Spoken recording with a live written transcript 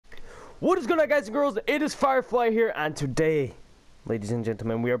What is going on, guys and girls? It is FireFly here, and today, ladies and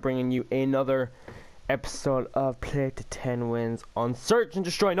gentlemen, we are bringing you another episode of PlayToTenWins on Search and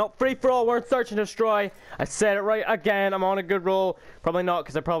Destroy. Not free for all, we're on Search and Destroy. I said it right again, I'm on a good roll. Probably not,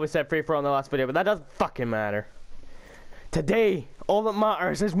 because I probably said free for all in the last video, but that doesn't fucking matter. Today, all that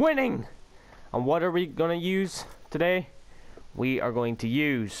matters is winning. And what are we going to use today? We are going to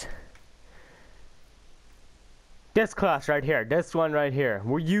use this class right here, this one right here.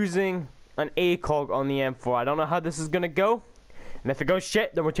 We're using an ACOG on the M4. I don't know how this is gonna go, and if it goes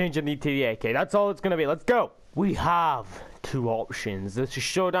shit, then we're changing the to the AK. That's all it's gonna be. Let's go. We have two options. This is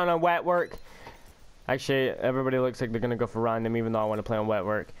showdown on wet work. Actually, everybody looks like they're gonna go for random, even though I want to play on wet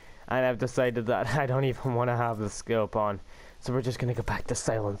work. And I've decided that I don't even want to have the scope on, so we're just gonna go back to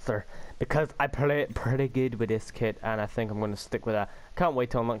silencer because I play it pretty good with this kit, and I think I'm gonna stick with that. Can't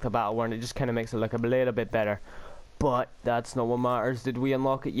wait to unlock the battle worn. It just kind of makes it look a little bit better. But that's not what matters. Did we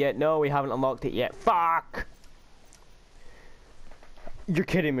unlock it yet? No, we haven't unlocked it yet. Fuck! You're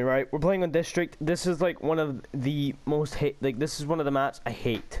kidding me, right? We're playing on District. This is like one of the most this is one of the maps I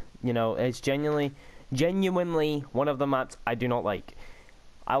hate. You know, it's genuinely one of the maps I do not like.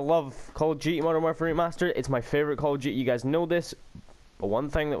 I love Call of Duty Modern Warfare Remastered. It's my favorite Call of Duty. You guys know this. But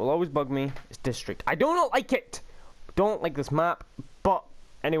one thing that will always bug me is District. I do not like it. Don't like this map. But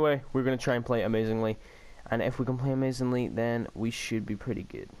anyway, we're gonna try and play it amazingly. And if we can play amazingly, then we should be pretty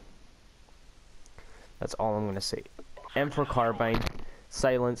good. That's all I'm going to say. M for carbine.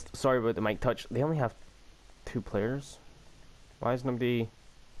 Silenced. Sorry about the mic touch. They only have 2 players. Why is nobody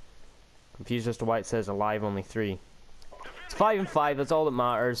confused as to why it says alive only 3? It's 5 and 5. That's all that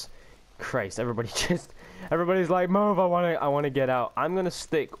matters. Christ, everybody's like, move, I want to get out. I'm going to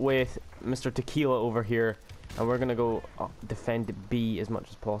stick with Mr. Tequila over here. And we're gonna go defend B as much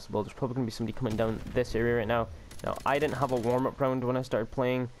as possible. There's probably gonna be somebody coming down this area right now. Now, I didn't have a warm-up round when I started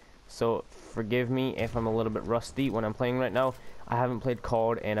playing, so forgive me if I'm a little bit rusty when I'm playing right now. I haven't played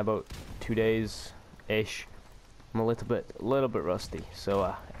COD in about 2 days-ish. I'm a little bit rusty,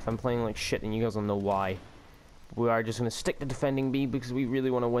 so if I'm playing like shit, then you guys will know why. We are just gonna stick to defending B because we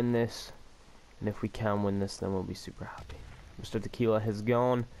really want to win this, and if we can win this, then we'll be super happy. Mr. Tequila has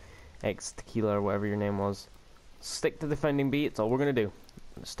gone. Tequila or whatever your name was. Stick to defending B, it's all we're gonna do.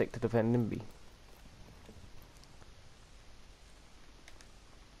 Stick to defending B.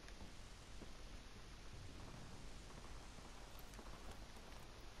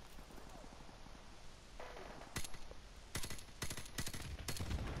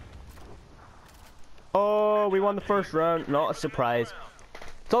 Oh, we won the first round. Not a surprise.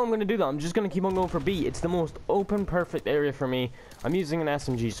 That's all I'm gonna do though. I'm just gonna keep on going for B. It's the most open, perfect area for me. I'm using an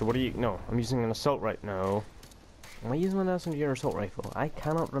SMG, so what do you... No, I'm using an assault rifle. No. Am I using an SMG or assault rifle? I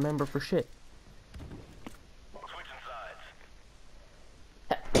cannot remember for shit.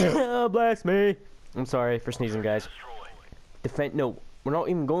 Oh, bless me. I'm sorry for sneezing, guys. No, we're not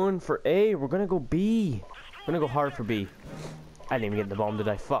even going for A. We're gonna go B. We're gonna go hard for B. I didn't even get the bomb, did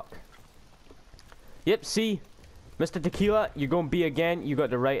I? Fuck. Yep, see? Mr. Tequila, you're going B again. You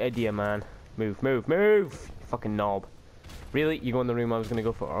got the right idea, man. Move, move, move. You fucking knob. Really? You go in the room I was gonna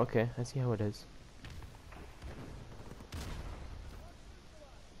go for? Okay, I see how it is.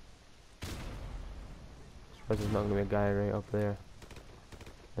 There's not gonna be a guy right up there.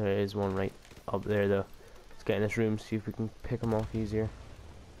 There is one right up there though. Let's get in this room, see if we can pick him off easier.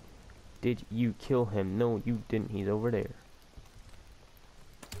 Did you kill him? No, you didn't. He's over there.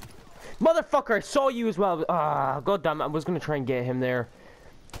 Motherfucker, I saw you as well. Ah, god damn it. I was gonna try and get him there.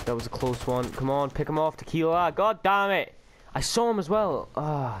 That was a close one. Come on, pick him off, Tequila. God damn it. I saw him as well.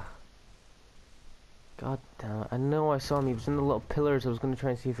 Ah. God damn it. I know I saw him. He was in the little pillars. I was gonna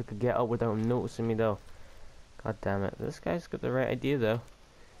try and see if I could get up without him noticing me though. God damn it. This guy's got the right idea though.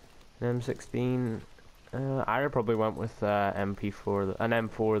 An M16. I probably went with MP4, an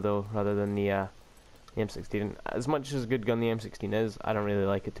M4 though, rather than the M16. As much as a good gun the M16 is, I don't really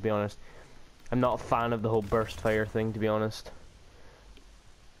like it, to be honest. I'm not a fan of the whole burst fire thing, to be honest.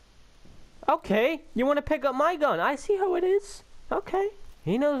 Okay, you want to pick up my gun? I see how it is. Okay,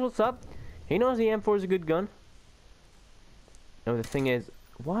 he knows what's up. He knows the M4 is a good gun. Now the thing is,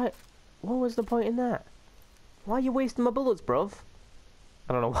 what was the point in that? Why are you wasting my bullets, bruv?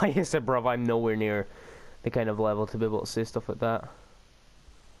 I don't know why you said bruv. I'm nowhere near the kind of level to be able to say stuff like that.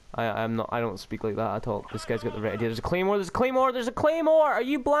 I don't speak like that at all. This guy's got the right idea. There's a claymore, there's a claymore, there's a claymore! Are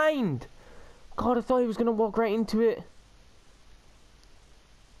you blind? God, I thought he was gonna walk right into it.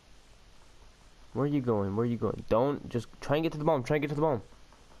 Where are you going? Where are you going? Don't, just try and get to the bomb, try and get to the bomb.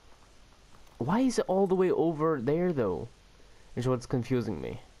 Why is it all the way over there though? Is what's confusing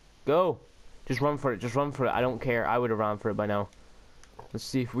me. Go! Just run for it, just run for it. I don't care, I would have ran for it by now. Let's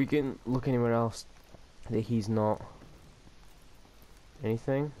see if we can look anywhere else that he's not.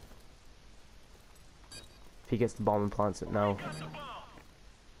 Anything? If he gets the bomb and plants it now.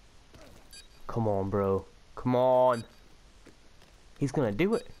 Come on, bro. Come on. He's gonna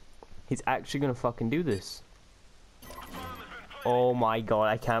do it. He's actually gonna fucking do this. Oh my god,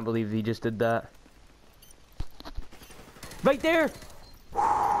 I can't believe he just did that. Right there!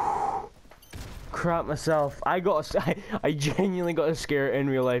 Crap myself. I genuinely got a scare in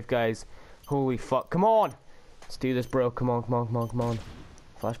real life, guys. Holy fuck. Come on! Let's do this, bro. Come on, come on, come on, come on.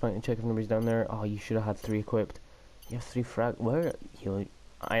 Flashbang and check if nobody's down there. Oh, you should have had 3 equipped. You have 3 frag. Where?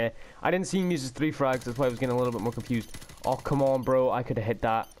 I didn't see him use his 3 frags. That's why I was getting a little bit more confused. Oh, come on, bro. I could have hit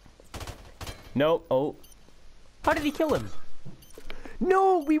that. Nope. Oh. How did he kill him?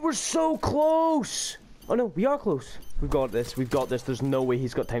 No, we were so close. Oh, no, we are close. We've got this. We've got this. There's no way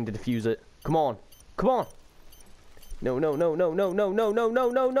he's got time to defuse it. Come on. Come on. No, no, no, no, no, no, no, no, no,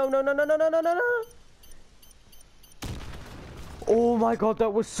 no, no, no, no, no, no, no, no, no. Oh my god,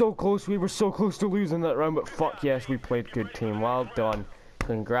 that was so close. We were so close to losing that round, but fuck yes, we played good team. Well done.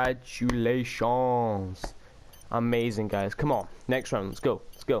 Congratulations. Amazing, guys. Come on. Next round. Let's go.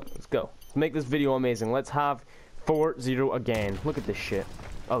 Let's go. Let's go. Let's make this video amazing. Let's have 4-0 again. Look at this shit.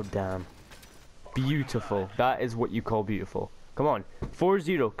 Oh, damn. Beautiful. That is what you call beautiful. Come on.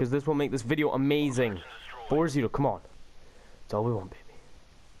 4-0, because this will make this video amazing. 4-0. Come on. That's all we want, baby.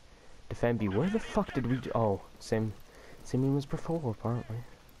 Defend B. Where the fuck did we... Oh, same room as before, apparently.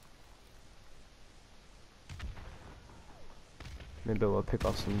 Maybe I'll pick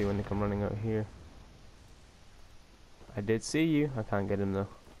off somebody when they come running out here. I did see you. I can't get him, though.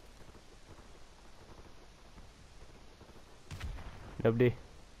 Nobody.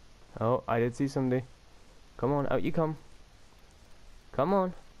 Oh, I did see somebody. Come on, out you come. Come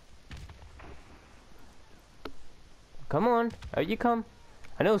on. Come on, out you come.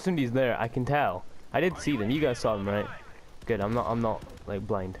 I know somebody's there, I can tell. I did see them. You guys saw them, right? Good, I'm not like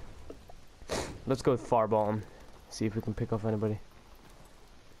blind. Let's go with far bottom. See if we can pick off anybody.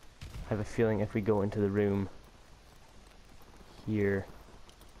 I have a feeling if we go into the room here.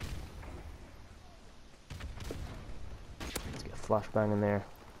 Let's get a flashbang in there.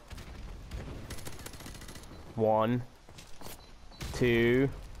 1, 2,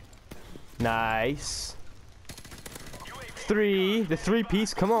 nice. 3, the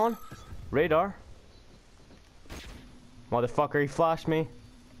 3-piece, come on. Radar. Motherfucker, he flashed me.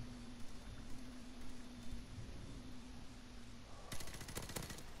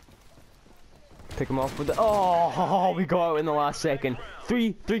 Pick him off with the... Oh, we got out in the last second.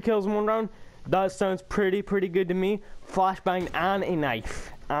 Three kills in 1 round. That sounds pretty good to me. Flashbang and a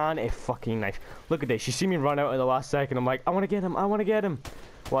knife. And a fucking knife. Look at this. You see me run out in the last second. I'm like, I want to get him. I want to get him.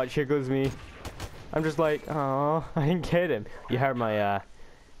 Watch, here goes me. I'm just like, oh, I didn't get him. You heard my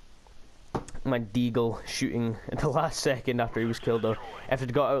my deagle shooting at the last second after he was killed, though. If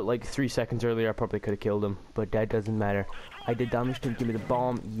it got out like 3 seconds earlier, I probably could have killed him. But that doesn't matter. I did damage to him. Give me the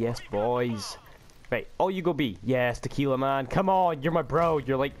bomb. Yes, boys. Right. Oh, you go B. Yes, tequila man. Come on. You're my bro.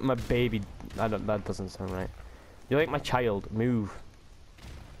 You're like my baby. That doesn't sound right. You're like my child. Move.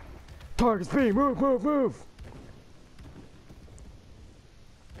 Target's B. Move, move, move.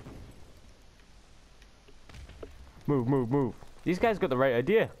 Move, move, move. These guys got the right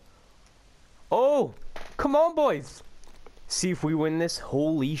idea. Oh, come on, boys. See if we win this.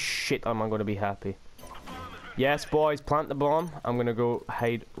 Holy shit, am I going to be happy. Yes, boys, plant the bomb. I'm going to go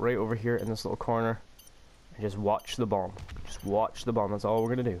hide right over here in this little corner. And just watch the bomb. Just watch the bomb. That's all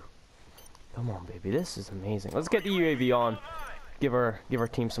we're going to do. Come on, baby. This is amazing. Let's get the UAV on. Give our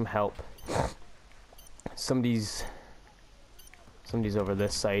team some help. Somebody's over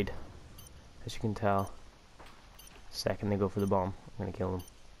this side, as you can tell. Second they go for the bomb, I'm gonna kill them.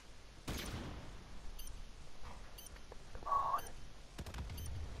 Come on.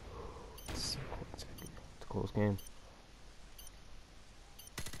 It's a close game.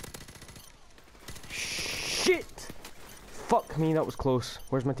 Shit! Fuck me, that was close.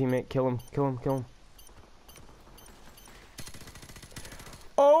 Where's my teammate? Kill him, kill him, kill him.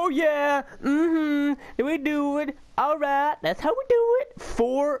 Oh yeah! We do it. Alright, that's how we do it.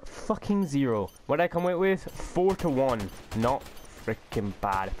 4-0. What did I come out with? 4-1. Not freaking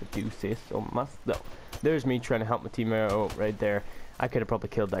bad if I do say so myself. There's me trying to help my teammate out right there. I could have probably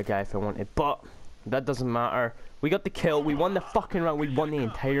killed that guy if I wanted, but that doesn't matter. We got the kill. We won the fucking round. We won the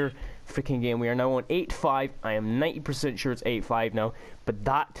entire freaking game. We are now on 8-5. I am 90% sure it's 8-5 now. But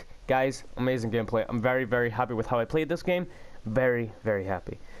that, guys, amazing gameplay. I'm very, very happy with how I played this game. Very, very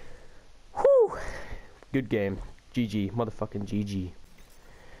happy. Whew. Good game. GG. Motherfucking GG.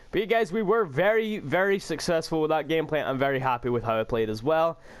 But yeah, guys, we were very, very successful with that gameplay. I'm very happy with how I played as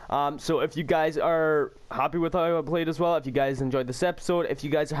well. So if you guys are happy with how I played as well, if you guys enjoyed this episode, if you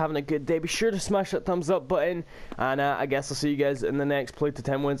guys are having a good day, be sure to smash that thumbs up button. And I guess I'll see you guys in the next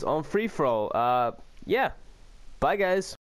PlayToTenWins on Free For All. Yeah, bye guys.